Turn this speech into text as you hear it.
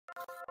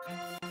Hello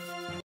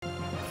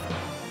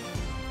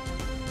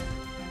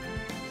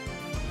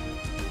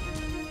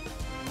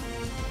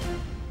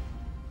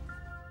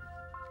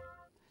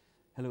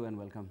and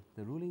welcome.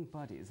 The ruling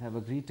parties have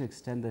agreed to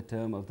extend the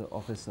term of the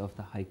Office of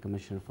the High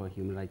Commissioner for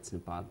Human Rights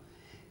Nepal,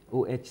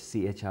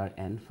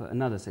 OHCHRN, for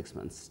another 6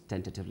 months,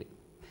 tentatively.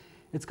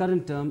 Its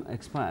current term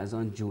expires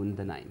on June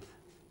the 9th.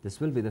 This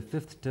will be the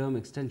 5th term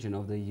extension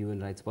of the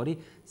human rights body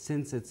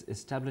since its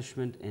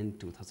establishment in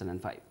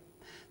 2005.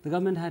 The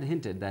government had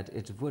hinted that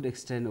it would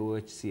extend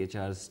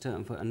OHCHR's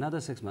term for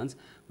another 6 months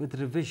with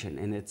revision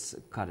in its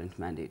current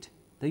mandate.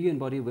 The UN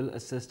body will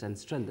assist and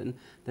strengthen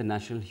the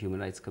National Human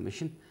Rights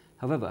Commission.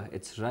 However,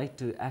 its right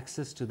to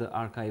access to the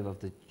archive of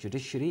the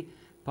judiciary,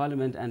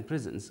 parliament and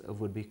prisons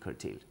would be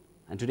curtailed.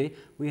 And today,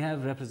 we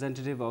have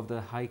representative of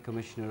the High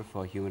Commissioner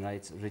for Human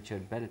Rights,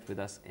 Richard Bennet, with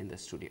us in the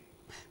studio.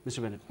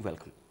 Mr. Bennet,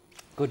 welcome.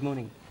 Good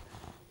morning.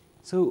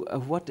 So,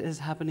 what is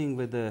happening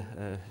with the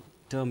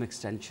term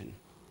extension?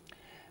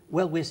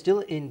 Well, we're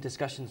still in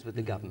discussions with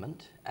the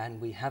government, and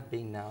we have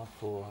been now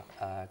for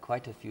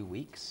quite a few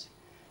weeks.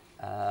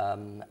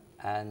 We're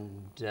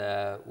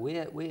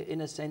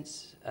in a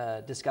sense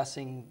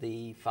discussing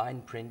the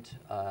fine print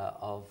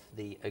of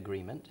the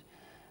agreement,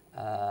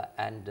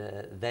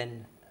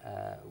 then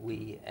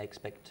we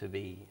expect to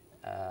be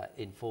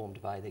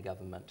informed by the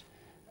government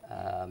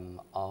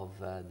of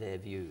their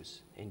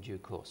views in due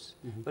course.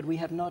 But we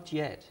have not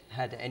yet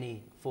had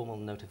any formal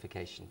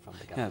notification from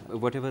the government. Yeah,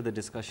 whatever the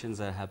discussions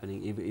are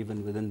happening,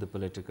 even within the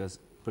political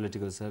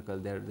circle,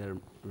 they're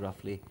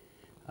roughly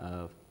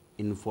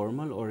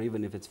informal, or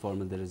even if it's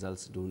formal, the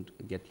results don't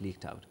get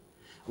leaked out.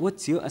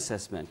 What's your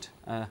assessment?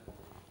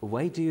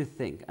 Why do you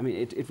think, I mean,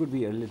 it would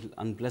be a little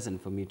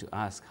unpleasant for me to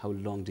ask, how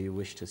long do you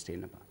wish to stay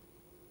in Nepal?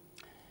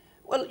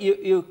 Well,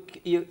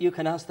 you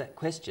can ask that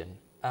question,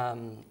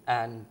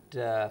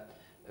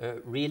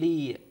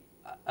 really,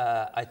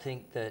 I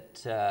think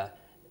that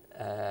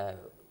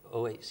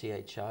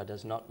OHCHR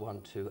does not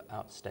want to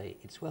outstay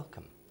its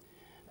welcome.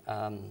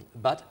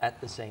 But at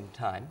the same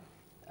time,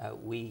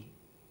 we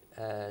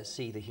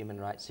see the human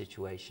rights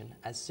situation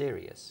as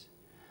serious.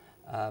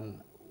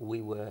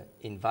 We were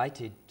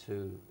invited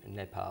to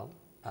Nepal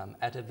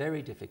at a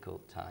very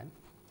difficult time,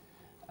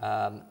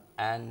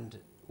 and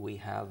we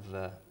have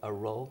a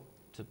role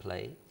to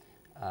play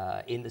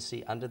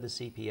under the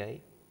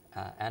CPA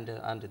and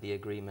under the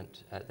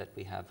agreement that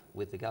we have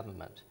with the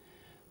government.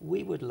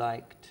 We would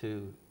like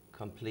to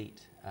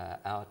complete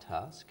our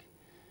task.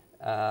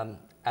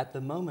 At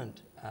the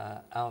moment,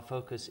 our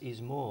focus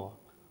is more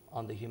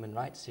on the human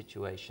rights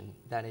situation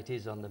than it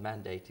is on the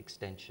mandate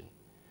extension.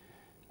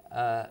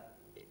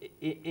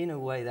 In a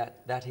way,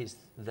 that is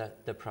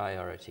the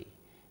priority.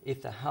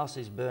 If the house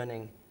is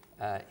burning,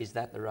 is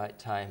that the right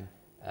time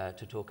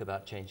to talk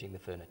about changing the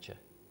furniture?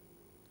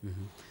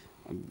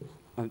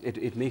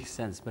 It makes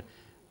sense, but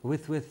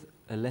with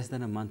less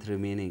than a month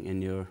remaining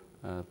in your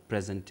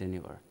present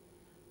tenure,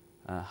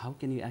 how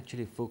can you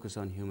actually focus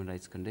on human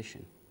rights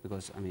condition?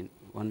 Because, I mean,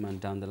 1 month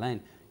down the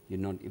line, you're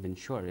not even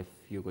sure if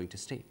you're going to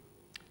stay.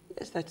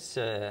 Yes,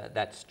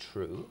 that's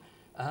true,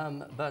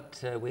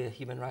 but we're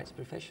human rights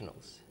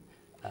professionals,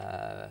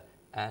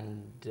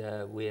 and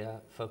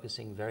we're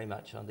focusing very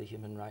much on the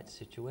human rights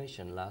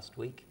situation. Last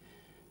week,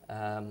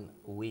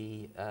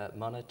 we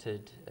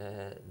monitored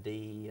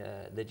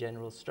the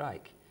general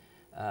strike.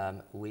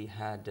 We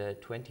had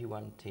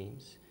 21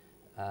 teams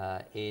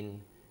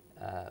in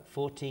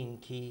 14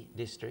 key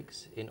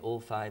districts in all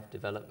 5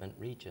 development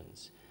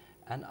regions,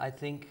 and I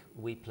think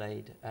we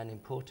played an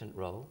important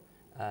role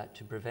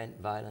to prevent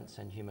violence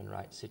and human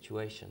rights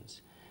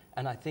situations.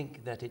 And I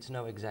think that it's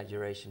no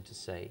exaggeration to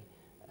say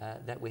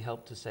that we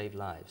helped to save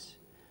lives.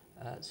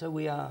 So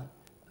we are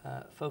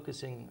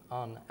focusing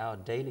on our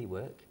daily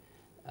work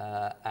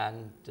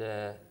and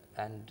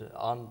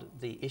on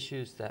the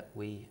issues that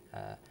we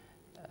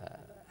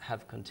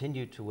have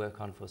continued to work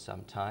on for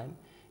some time,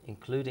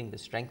 including the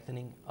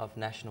strengthening of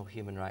national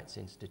human rights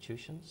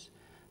institutions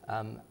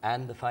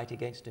and the fight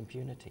against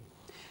impunity.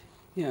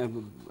 Yeah,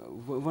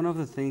 one of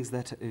the things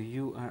that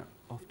you are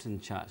often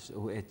charged,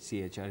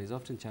 OHCHR is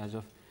often charged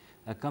of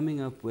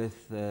coming up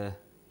with,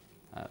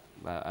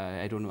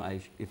 I don't know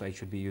if I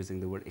should be using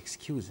the word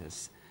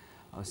excuses.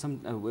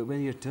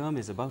 When your term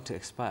is about to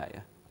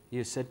expire,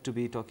 you're said to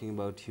be talking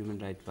about human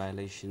rights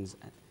violations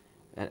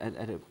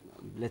at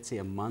let's say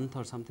a month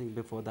or something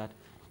before that.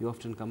 You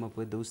often come up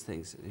with those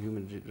things,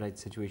 human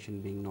rights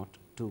situation being not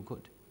too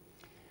good.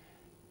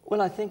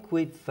 Well, I think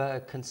we've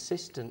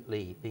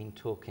consistently been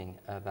talking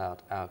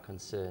about our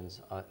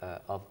concerns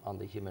on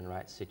the human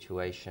rights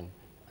situation.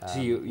 So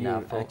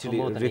you're actually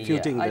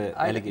refuting the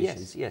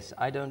allegations? Yes.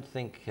 I don't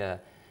think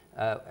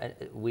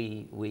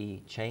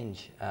we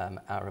change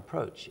our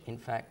approach. In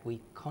fact, we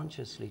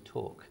consciously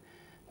talk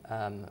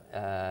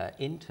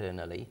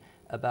internally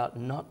about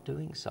not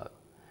doing so.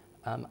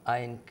 I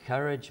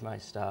encourage my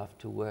staff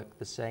to work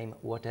the same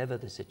whatever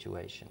the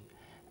situation.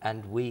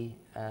 And we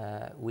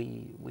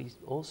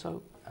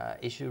also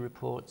issue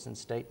reports and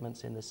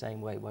statements in the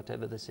same way,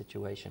 whatever the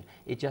situation.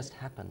 It just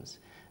happens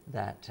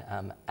that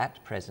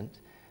at present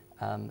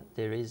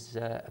there is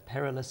a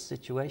perilous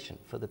situation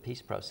for the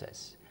peace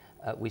process.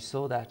 We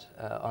saw that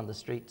on the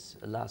streets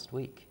last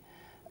week.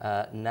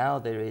 Now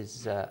there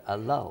is a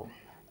lull,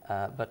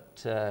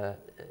 but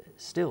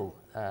still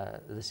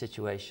the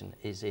situation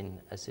is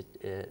in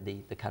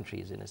the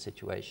country is in a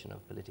situation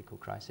of political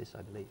crisis,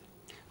 I believe.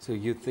 So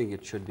you think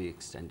it should be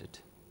extended,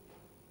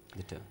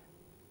 the term?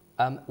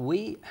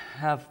 We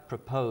have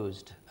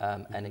proposed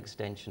an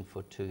extension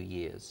for 2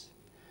 years,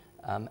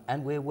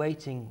 and we're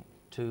waiting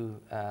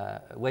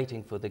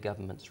for the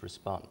government's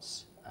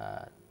response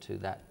to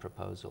that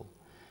proposal.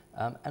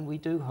 And we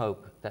do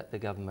hope that the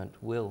government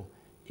will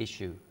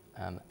issue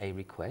a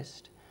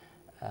request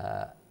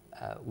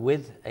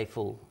with a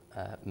full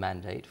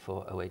mandate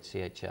for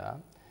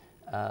OHCHR,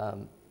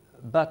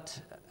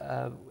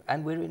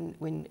 and we're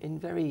in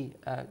very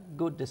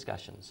good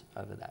discussions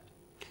over that.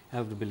 I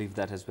have to believe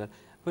that as well.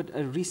 But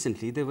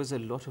recently there was a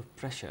lot of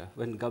pressure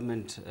when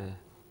government,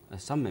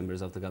 some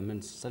members of the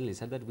government suddenly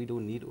said that we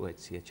don't need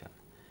OHCHR.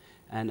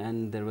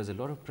 And there was a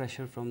lot of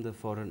pressure from the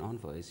foreign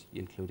envoys,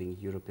 including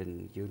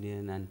European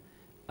Union and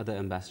other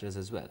ambassadors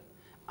as well.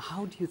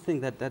 How do you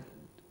think that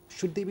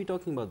should they be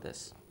talking about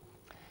this,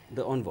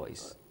 the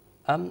envoys?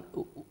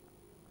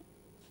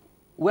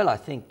 Well, I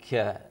think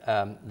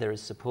there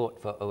is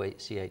support for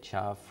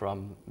OHCHR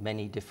from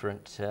many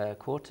different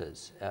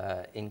quarters,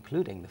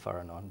 including the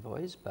foreign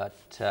envoys, but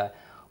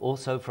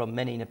also from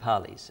many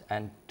Nepalis.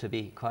 And to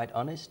be quite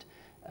honest,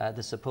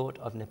 the support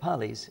of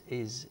Nepalis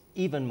is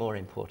even more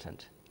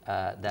important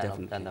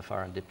than the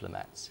foreign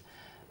diplomats.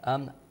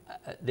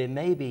 There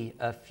may be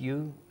a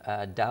few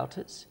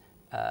doubters.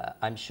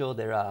 I'm sure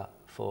there are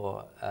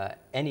for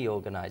any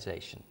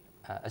organization,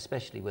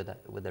 especially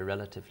with a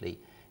relatively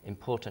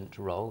important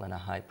role and a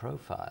high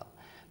profile.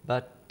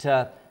 But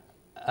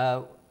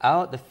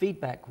the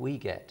feedback we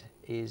get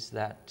is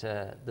that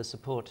the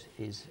support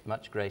is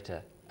much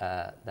greater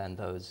than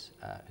those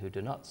who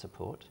do not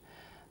support.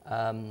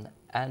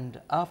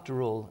 And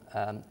after all,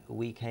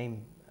 we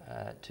came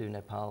to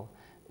Nepal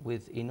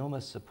with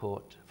enormous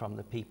support from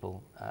the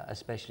people,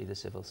 especially the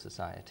civil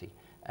society.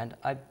 And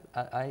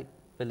I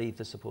believe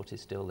the support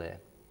is still there.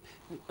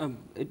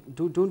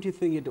 Don't you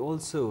think it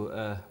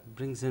also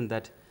brings in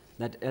that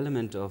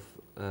element of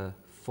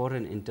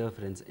foreign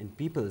interference in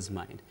people's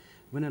mind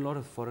when a lot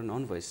of foreign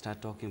envoys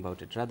start talking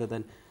about it, rather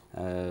than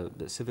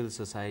the civil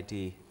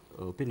society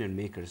opinion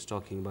makers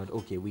talking about,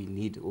 okay, we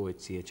need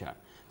OHCHR.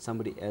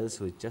 Somebody else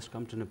who has just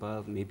come to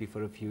Nepal, maybe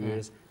for a few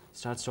years,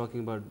 starts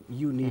talking about,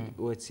 you need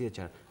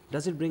OHCHR.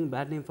 Does it bring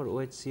bad name for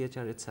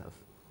OHCHR itself?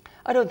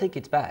 I don't think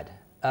it's bad.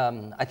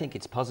 I think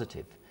it's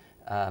positive,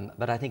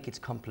 but I think it's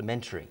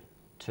complementary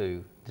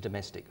to the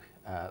domestic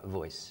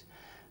voice.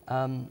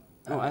 No,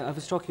 I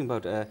was talking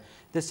about,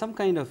 there's some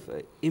kind of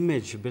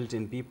image built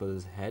in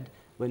people's head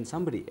when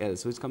somebody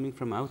else who is coming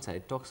from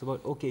outside talks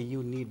about, okay,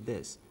 you need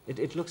this.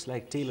 It looks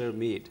like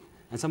tailor-made,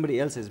 and somebody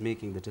else is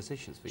making the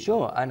decisions for you.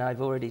 Sure, and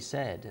I've already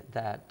said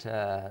that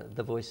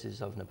the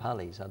voices of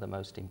Nepalis are the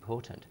most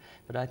important.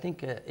 But I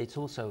think it's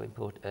also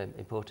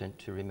important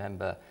to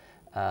remember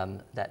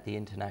that the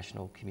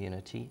international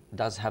community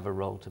does have a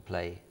role to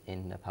play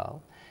in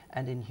Nepal.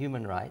 And in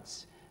human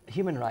rights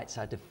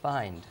are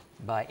defined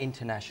by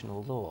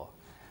international law.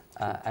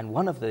 And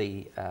one of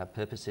the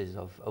purposes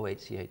of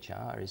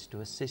OHCHR is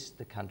to assist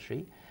the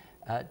country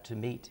to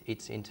meet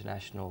its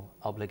international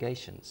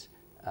obligations,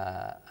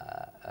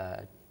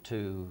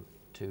 to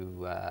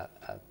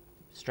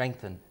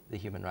strengthen the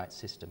human rights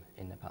system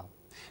in Nepal.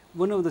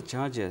 One of the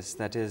charges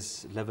that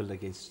is leveled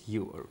against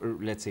you, or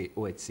let's say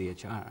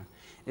OHCHR,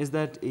 is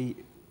that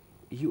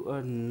you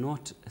are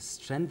not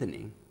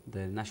strengthening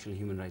the National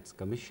Human Rights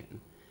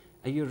Commission.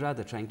 You're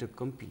rather trying to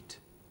compete.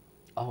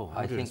 Oh,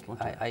 I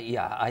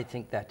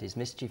think that is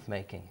mischief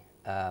making.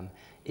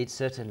 It's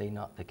certainly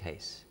not the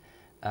case.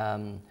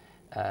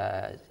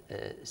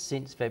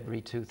 Since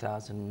February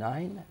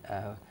 2009,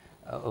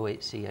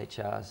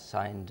 OHCHR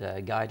signed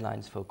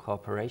guidelines for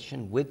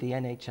cooperation with the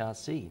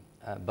NHRC.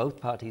 Both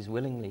parties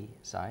willingly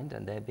signed,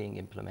 and they're being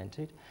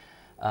implemented.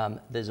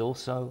 There's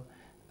also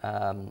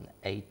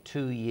a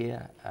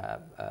 2-year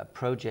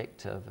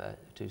project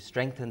to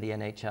strengthen the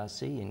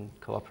NHRC in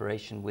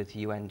cooperation with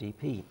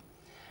UNDP.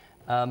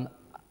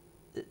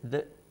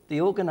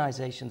 The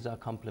organizations are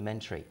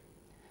complementary,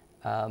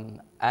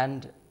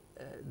 and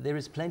there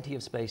is plenty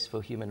of space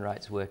for human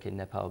rights work in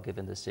Nepal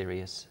given the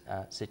serious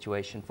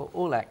situation for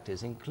all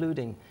actors,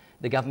 including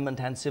the government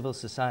and civil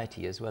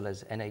society, as well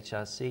as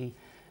NHRC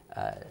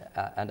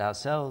and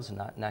ourselves,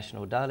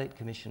 National Dalit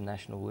Commission,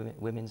 National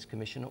Women's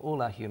Commission,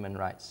 all are human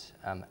rights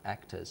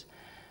actors.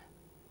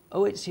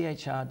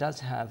 OHCHR does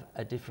have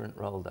a different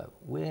role though.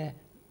 We're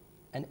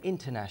an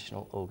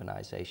international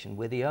organization.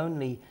 We're the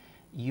only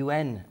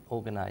UN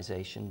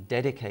organization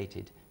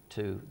dedicated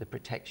to the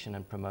protection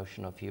and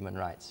promotion of human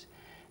rights.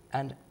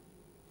 And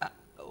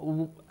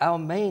our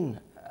main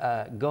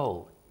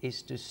goal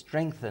is to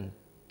strengthen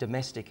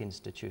domestic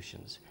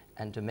institutions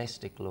and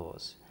domestic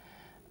laws.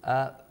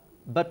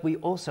 But we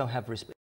also have